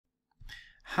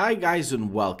Hi guys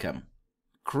and welcome.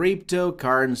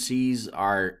 Cryptocurrencies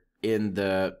are in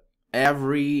the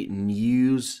every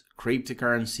news.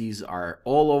 Cryptocurrencies are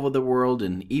all over the world,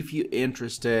 and if you're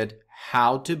interested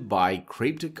how to buy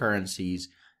cryptocurrencies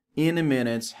in a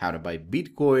minute, how to buy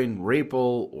Bitcoin,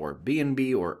 Ripple or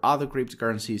BNB or other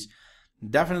cryptocurrencies,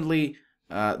 definitely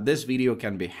this video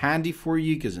can be handy for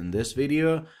you, because in this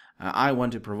video I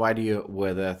want to provide you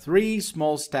with 3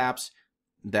 small steps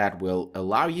that will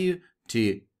allow you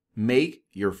to make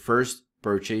your first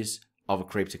purchase of a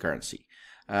cryptocurrency.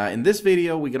 In this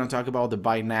video, we're going to talk about the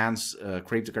Binance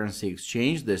cryptocurrency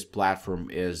exchange. This platform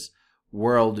is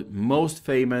world most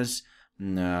famous,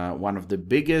 one of the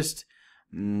biggest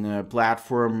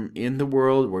platform in the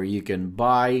world where you can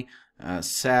buy,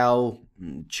 sell,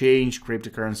 change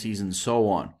cryptocurrencies and so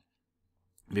on.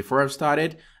 Before I've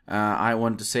started, I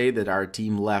want to say that our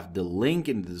team left the link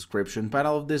in the description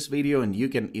panel of this video, and you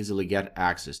can easily get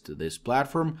access to this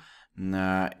platform.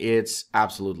 It's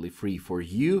absolutely free for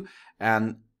you.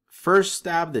 And first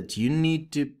step that you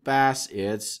need to pass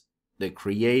is to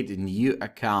create a new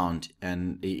account.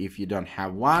 And if you don't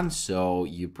have one, so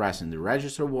you press in the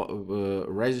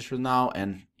register now,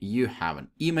 and you have an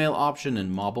email option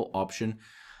and mobile option.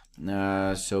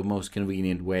 So most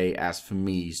convenient way, as for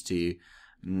me, is to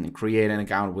create an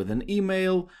account with an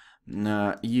email.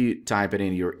 You type it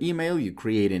in your email, you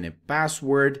create in a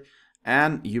password,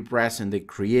 and you press in the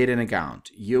create an account.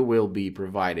 You will be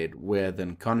provided with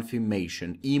a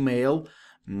confirmation email,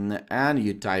 and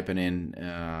you type it in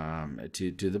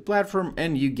to the platform,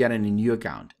 and you get in a new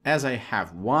account. As I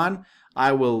have one,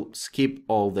 I will skip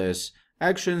all these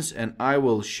actions and I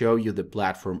will show you the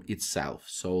platform itself.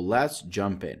 So let's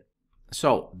jump in.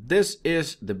 So this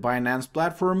is the Binance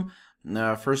platform.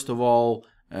 First of all,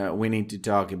 we need to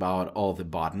talk about all the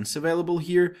buttons available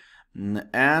here,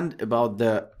 and about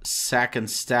the second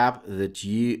step that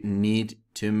you need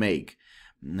to make.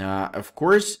 Of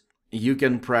course, you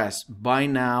can press buy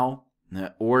now,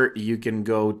 or you can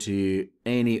go to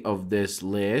any of this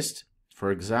list.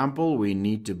 For example, we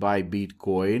need to buy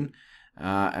Bitcoin,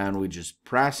 and we just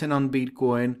press in on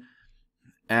Bitcoin,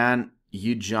 and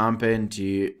you jump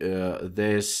into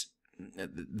this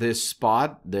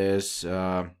spot, this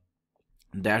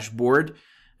dashboard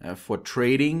for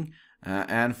trading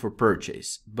and for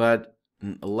purchase. But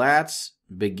let's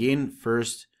begin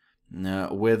first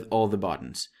with all the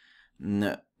buttons.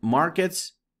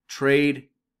 Markets, trade,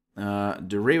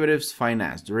 derivatives,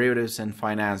 finance. Derivatives and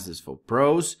finance is for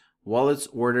pros, wallets,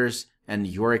 orders, and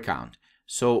your account.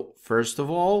 So first of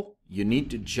all, you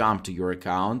need to jump to your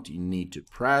account. You need to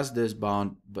press this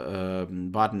button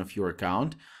of your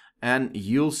account, and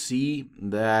you'll see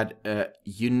that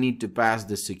you need to pass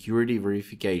the security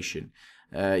verification.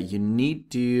 You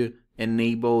need to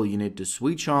enable, you need to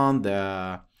switch on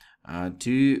the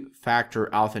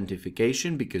two-factor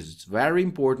authentication, because it's very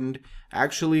important.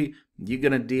 Actually, you're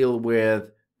gonna deal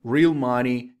with real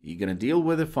money, you're gonna deal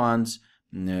with the funds,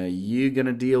 you're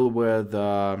gonna deal with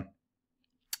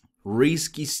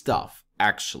risky stuff,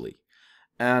 actually.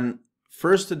 And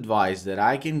first advice that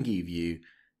I can give you: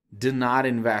 do not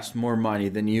invest more money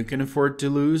than you can afford to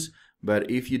lose.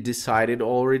 But if you decided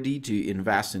already to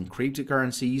invest in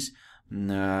cryptocurrencies,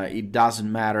 it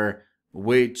doesn't matter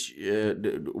which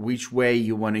way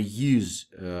you want to use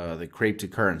the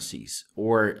cryptocurrencies,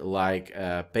 or like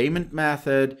a payment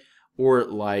method, or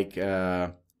like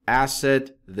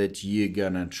asset that you're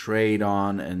gonna trade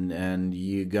on and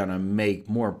you're gonna make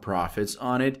more profits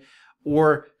on it,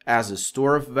 or as a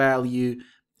store of value.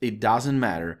 It doesn't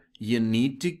matter. You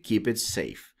need to keep it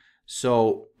safe.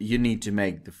 So you need to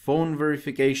make the phone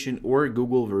verification or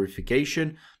Google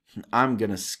verification. I'm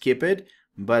gonna skip it,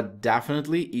 but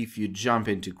definitely if you jump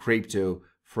into crypto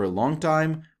for a long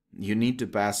time, you need to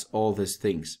pass all these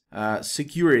things.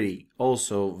 Security,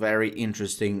 also very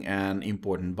interesting and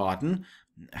important button.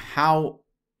 How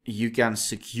you can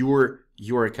secure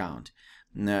your account.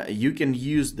 You can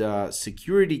use the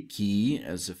security key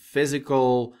as a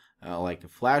physical, like a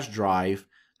flash drive,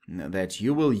 that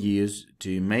you will use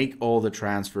to make all the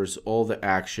transfers, all the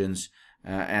actions,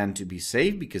 and to be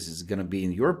safe, because it's going to be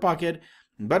in your pocket.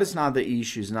 But it's not the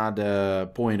issue, it's not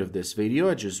the point of this video.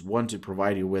 I just want to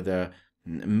provide you with the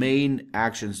main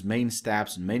actions, main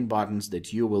steps, and main buttons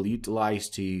that you will utilize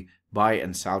to buy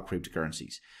and sell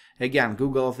cryptocurrencies. Again,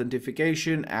 Google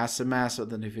authentication, SMS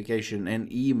authentication, and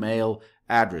email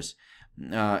address.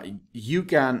 You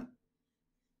can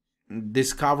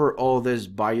discover all this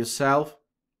by yourself.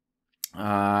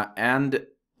 And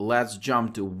let's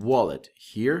jump to wallet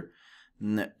here.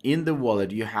 In the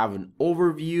wallet, you have an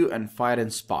overview and find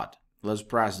and spot. Let's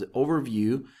press the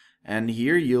overview, and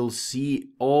here you'll see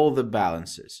all the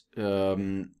balances.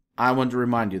 I want to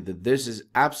remind you that this is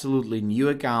absolutely new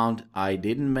account. I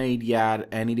didn't made yet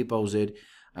any deposit.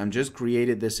 I'm just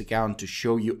created this account to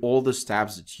show you all the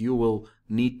steps that you will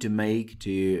need to make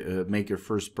your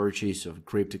first purchase of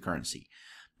cryptocurrency.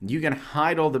 You can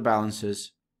hide all the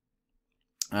balances,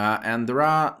 and there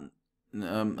are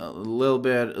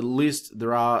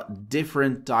there are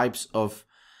different types of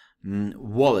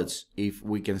wallets, if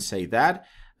we can say that,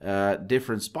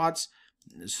 different spots.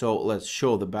 So let's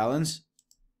show the balance.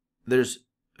 There's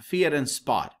fiat and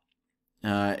spot.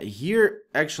 Here,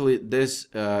 actually, this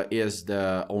is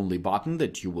the only button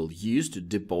that you will use to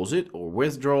deposit or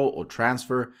withdraw or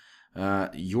transfer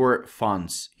your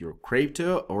funds, your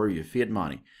crypto or your fiat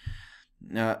money.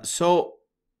 So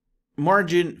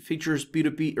margin, features,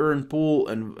 P2P, earn, pool,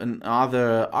 and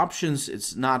other options,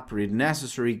 it's not pretty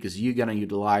necessary because you're gonna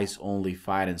utilize only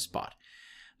fiat and spot.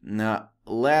 Now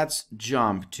let's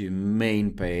jump to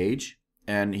main page,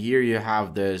 and here you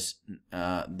have this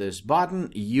this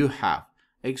button. You have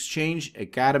Exchange,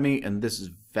 Academy, and this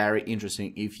is very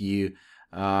interesting. If you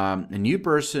a new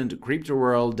person to crypto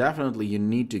world, definitely you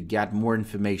need to get more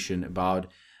information about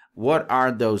what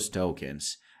are those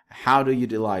tokens, how to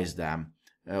utilize them,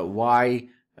 why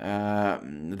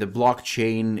the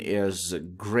blockchain is a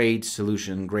great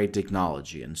solution, great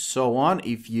technology, and so on.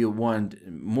 If you want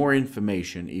more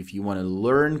information, if you want to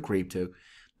learn crypto,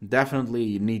 definitely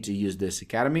you need to use this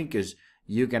academy, because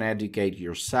you can educate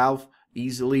yourself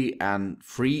easily and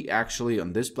free actually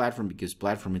on this platform, because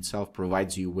platform itself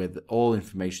provides you with all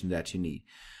information that you need.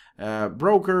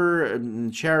 Broker,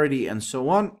 charity, and so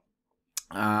on.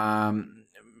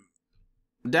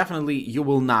 Definitely you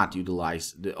will not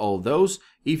utilize all those.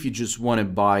 If you just want to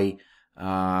buy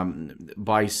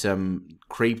some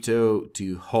crypto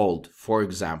to hold, for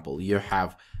example, you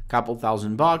have a couple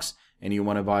 $1,000 and you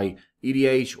want to buy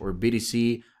ETH or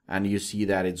BTC, and you see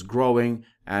that it's growing,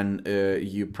 and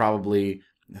you probably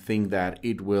think that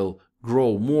it will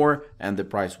grow more and the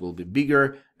price will be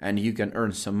bigger and you can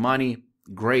earn some money.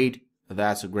 Great,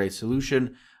 that's a great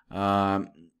solution.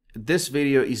 This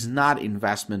video is not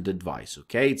investment advice,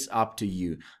 okay? It's up to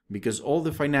you, because all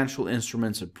the financial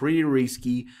instruments are pretty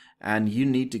risky, and you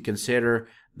need to consider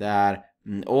that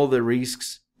all the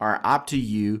risks are up to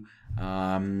you,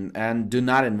 and do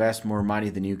not invest more money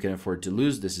than you can afford to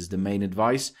lose. This is the main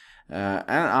advice, and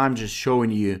I'm just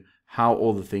showing you how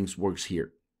all the things works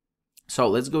here. So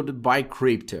let's go to buy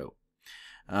crypto.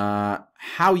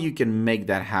 How you can make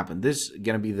that happen. This is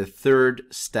gonna be the third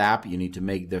step. You need to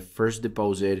make the first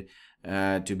deposit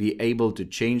to be able to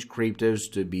change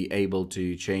cryptos, to be able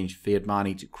to change fiat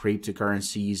money to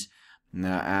cryptocurrencies,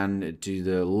 and to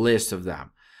the list of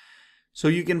them. So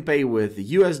you can pay with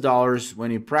US dollars.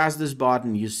 When you press this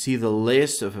button, you see the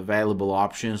list of available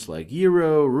options like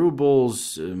euro,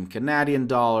 rubles, Canadian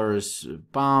dollars,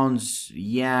 pounds,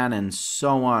 yen, and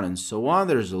so on and so on.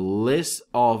 There's a list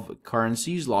of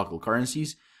currencies, local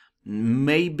currencies.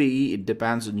 Maybe it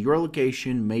depends on your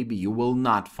location. Maybe you will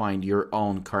not find your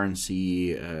own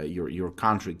currency, your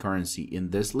country currency in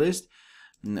this list.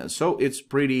 So it's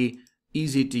pretty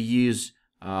easy to use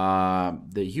the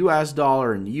US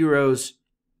dollar and euros,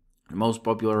 the most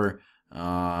popular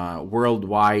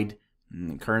worldwide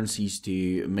currencies,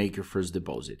 to make your first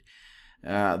deposit.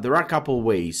 There are a couple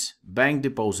ways. Bank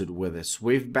deposit with a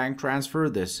SWIFT bank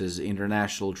transfer. This is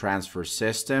international transfer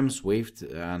system, SWIFT,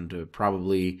 and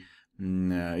probably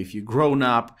if you've grown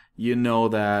up, you know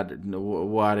that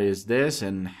what is this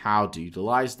and how to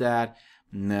utilize that.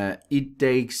 It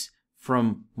takes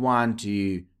from 1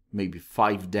 to maybe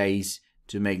 5 days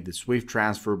to make the SWIFT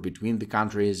transfer between the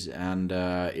countries, and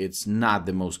it's not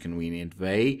the most convenient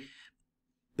way.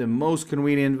 The most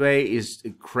convenient way is a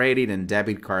credit and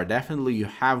debit card. Definitely you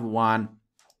have one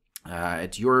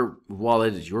at your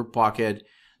wallet, at your pocket,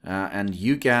 and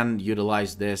you can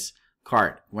utilize this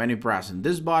card. When you press on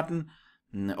this button,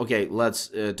 okay, let's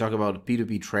talk about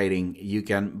P2P trading. You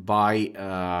can buy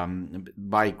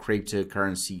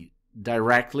cryptocurrency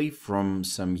directly from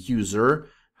some user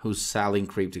who's selling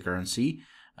cryptocurrency,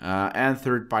 and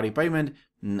third-party payment.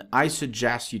 I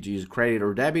suggest you to use credit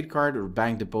or debit card or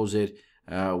bank deposit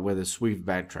with a SWIFT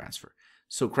bank transfer.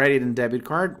 So credit and debit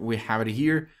card, we have it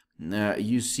here.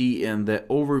 You see in the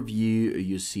overview,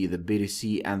 you see the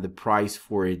BTC and the price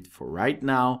for it for right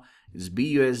now is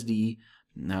BUSD.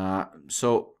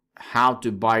 So how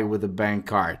to buy with a bank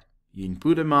card? You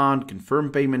input amount,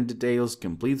 confirm payment details,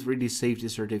 complete 3D safety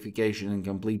certification, and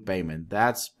complete payment.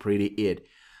 That's pretty it.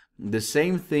 The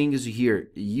same thing is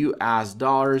here, US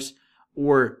dollars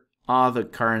or other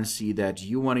currency that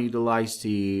you want to utilize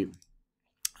to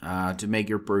make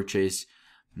your purchase.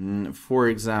 for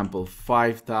example,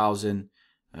 5,000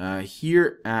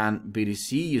 here, and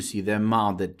BTC, you see the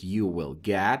amount that you will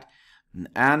get,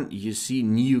 and you see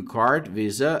new card,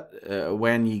 Visa,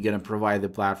 when you're gonna provide the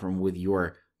platform with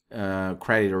your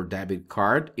credit or debit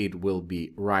card, it will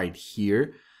be right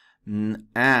here.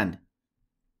 And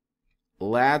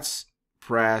let's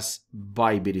press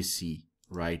buy BTC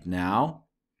right now,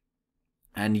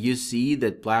 and you see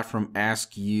that platform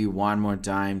asks you one more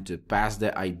time to pass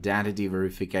the identity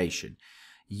verification.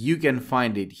 You can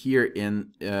find it here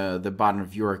in the bottom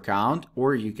of your account,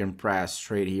 or you can press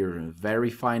straight here and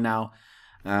verify now.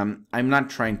 I'm not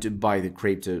trying to buy the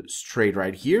crypto straight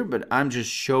right here, but I'm just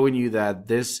showing you that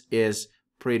this is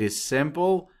pretty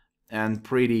simple and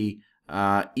pretty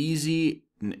easy.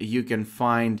 You can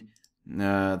find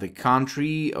the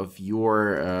country of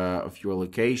your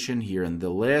location here in the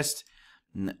list,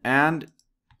 and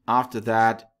after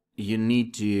that you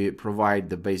need to provide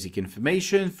the basic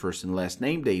information: first and last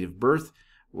name, date of birth,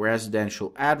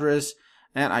 residential address,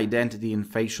 and identity and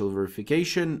facial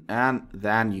verification. And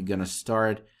then you're gonna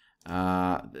start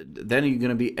then you're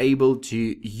gonna be able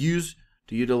to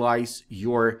utilize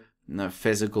your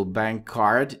physical bank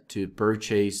card to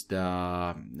purchase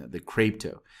the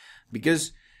crypto,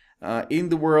 because in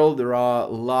the world there are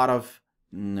a lot of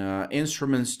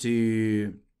instruments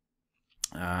to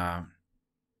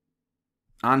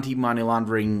anti-money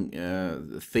laundering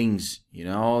things. You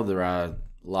know, there are a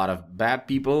lot of bad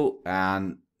people,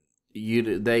 and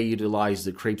they utilize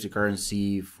the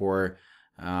cryptocurrency for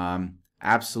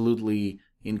absolutely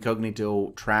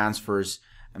incognito transfers,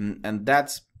 and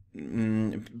that's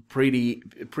pretty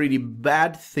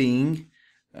bad thing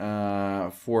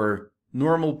for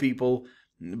normal people.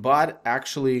 But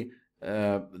actually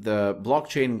the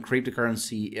blockchain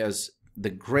cryptocurrency is the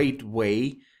great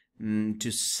way to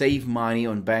save money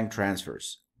on bank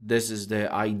transfers. This is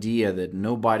the idea, that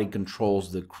nobody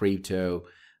controls the crypto,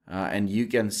 and you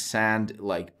can send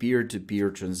like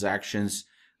peer-to-peer transactions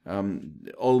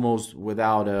almost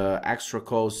without extra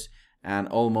costs, and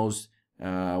almost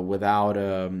without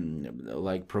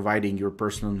like providing your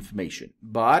personal information.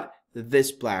 But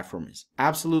this platform is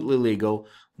absolutely legal.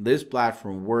 This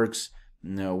platform works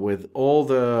with all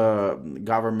the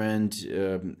government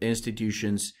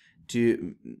institutions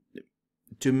to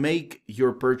make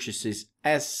your purchases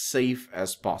as safe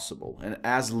as possible and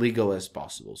as legal as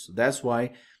possible. So that's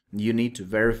why you need to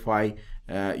verify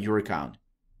your account.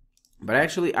 But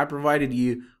actually, I provided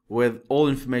you with all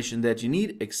information that you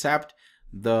need, except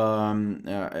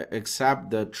the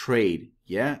trade.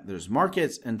 Yeah, there's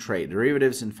markets and trade,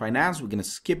 derivatives and finance. We're gonna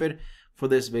skip it for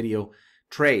this video.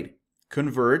 Trade,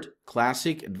 convert,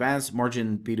 classic, advanced,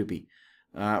 margin, P2P.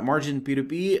 Margin,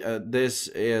 P2P, this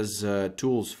is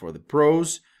tools for the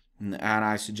pros, and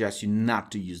I suggest you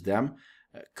not to use them.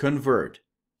 Convert,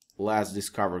 let's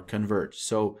discover convert.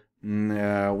 So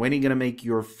when you're gonna make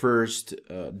your first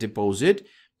deposit,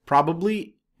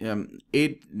 probably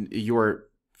your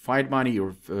fiat money,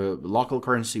 your local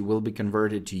currency, will be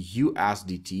converted to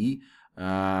USDT,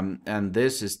 and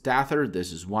this is Tether.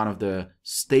 This is one of the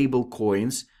stable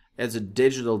coins. It's a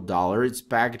digital dollar. It's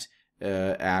pegged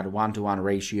at 1-to-1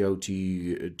 ratio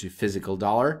to physical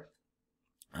dollar,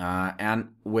 and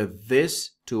with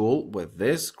this tool, with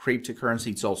this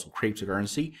cryptocurrency, it's also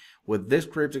cryptocurrency. With this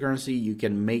cryptocurrency, you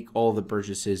can make all the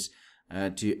purchases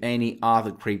to any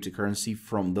other cryptocurrency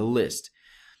from the list.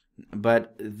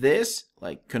 But this,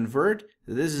 like convert,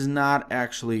 this is not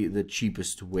actually the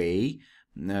cheapest way,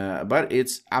 but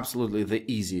it's absolutely the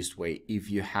easiest way. If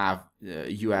you have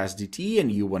USDT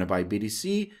and you want to buy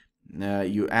BTC,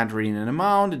 you enter in an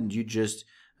amount and you just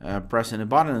press in a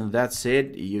button, and that's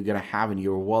it. You're gonna have in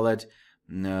your wallet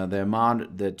the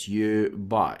amount that you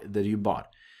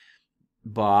bought.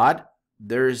 But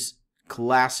there's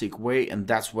classic way, and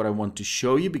that's what I want to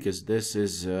show you, because this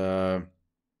is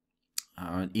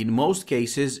in most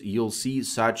cases you'll see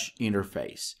such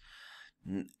interface.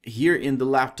 Here in the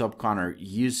left top corner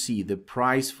you see the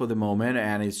price for the moment,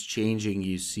 and it's changing,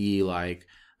 you see, like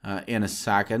in a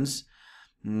seconds.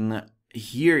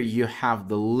 Here you have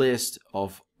the list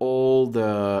of all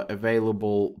the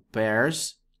available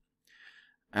pairs,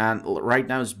 and right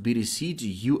now it's BTC to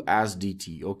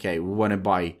USDT. Okay, we want to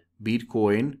buy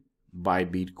Bitcoin,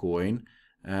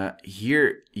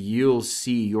 here you'll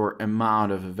see your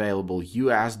amount of available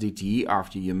USDT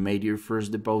after you made your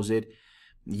first deposit.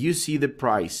 You see the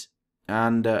price,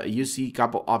 and you see a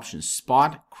couple options: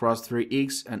 spot, cross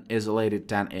 3x, and isolated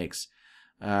 10x.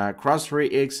 Cross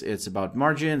 3x, it's about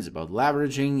margins, about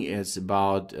leveraging, it's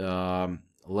about a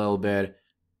little bit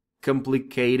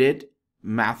complicated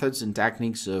methods and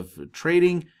techniques of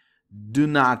trading. do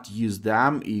not use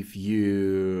them if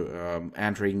you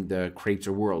entering the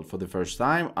crypto world for the first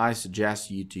time. I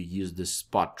suggest you to use the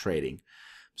spot trading.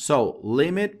 So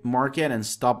limit, market, and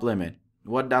stop limit.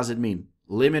 What does it mean?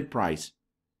 Limit price.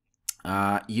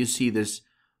 You see this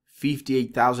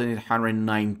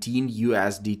 58,819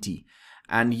 USDT,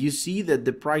 and you see that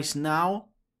the price now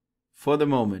for the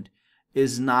moment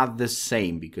is not the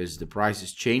same because the price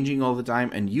is changing all the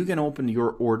time, and you can open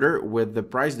your order with the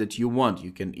price that you want.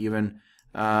 You can even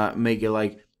make it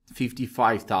like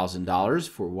 $55,000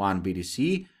 for one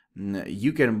BTC.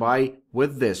 You can buy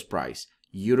with this price.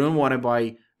 You don't want to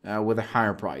buy with a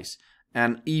higher price.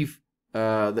 And if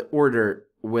the order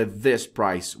with this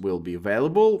price will be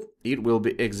available, it will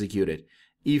be executed.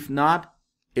 If not,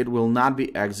 it will not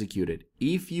be executed.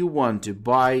 If you want to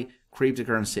buy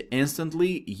cryptocurrency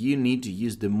instantly, you need to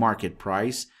use the market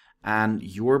price, and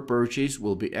your purchase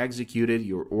will be executed,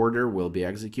 your order will be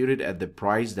executed at the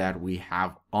price that we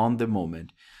have on the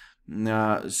moment.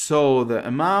 So the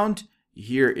amount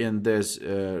here in this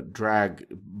drag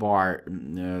bar,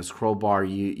 scroll bar,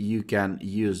 you can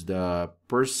use the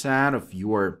percent of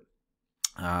your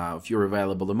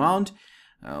available amount.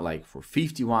 Like for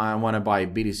 51, I want to buy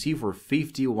BTC for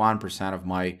 51% of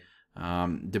my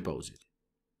deposit.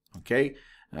 Okay,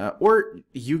 or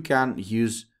you can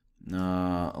use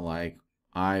like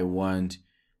I want.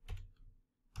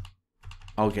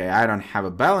 Okay, I don't have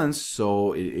a balance,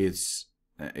 so it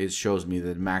shows me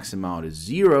that max amount is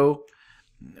 0,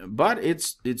 but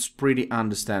it's pretty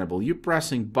understandable. You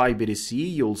pressing buy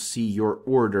BTC, you'll see your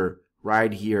order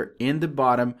right here in the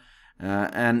bottom.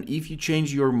 And if you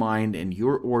change your mind and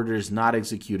your order is not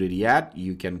executed yet,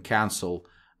 you can cancel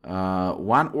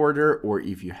one order, or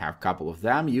if you have a couple of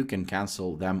them, you can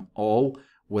cancel them all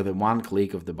with a one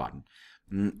click of the button.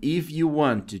 If you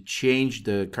want to change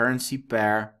the currency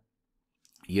pair,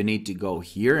 you need to go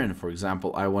here, and for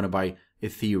example, I want to buy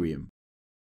Ethereum.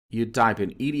 You type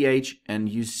in ETH and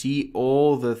you see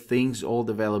all the things, all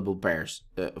the available pairs.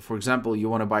 For example, you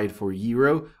want to buy it for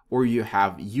Euro, or you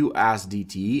have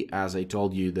USDT, as I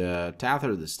told you, the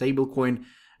Tether, the stable coin,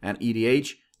 and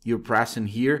ETH. You press in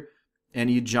here and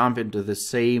you jump into the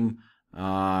same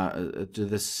spot,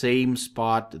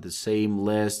 to the same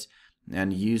list,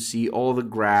 and you see all the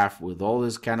graph with all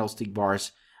these candlestick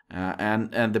bars,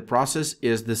 and the process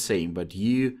is the same, but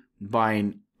you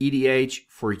buying ETH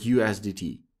for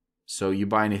USDT. So you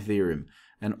buy an Ethereum,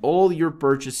 and all your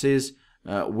purchases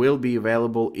will be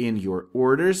available in your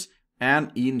orders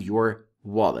and in your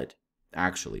wallet,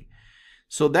 actually.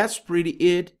 So that's pretty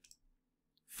it.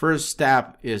 First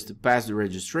step is to pass the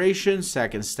registration.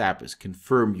 Second step is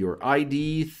confirm your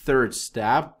ID. Third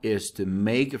step is to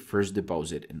make a first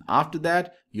deposit. And after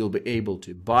that, you'll be able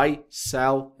to buy,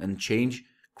 sell, and change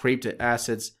crypto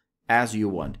assets as you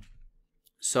want.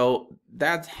 So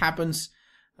that happens.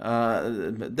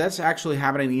 That's actually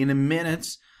happening in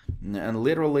minutes, and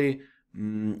literally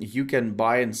you can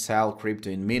buy and sell crypto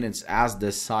in minutes, as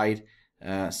the site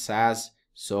says.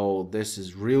 So this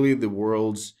is really the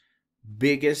world's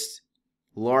biggest,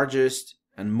 largest,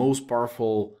 and most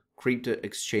powerful crypto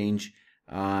exchange.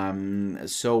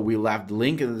 So we left the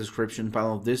link in the description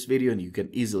panel of this video, and you can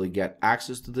easily get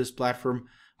access to this platform.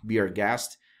 Be our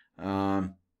guest,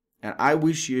 and I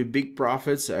wish you big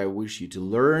profits. I wish you to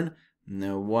learn.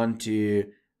 Want to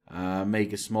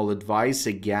make a small advice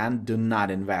again: do not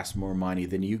invest more money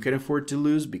than you can afford to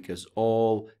lose, because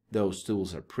all those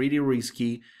tools are pretty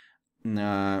risky.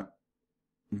 But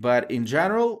in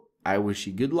general, I wish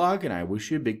you good luck and I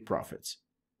wish you big profits.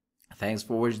 Thanks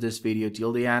for watching this video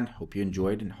till the end. Hope you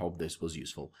enjoyed and hope this was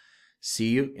useful. See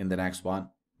you in the next one.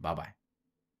 Bye bye.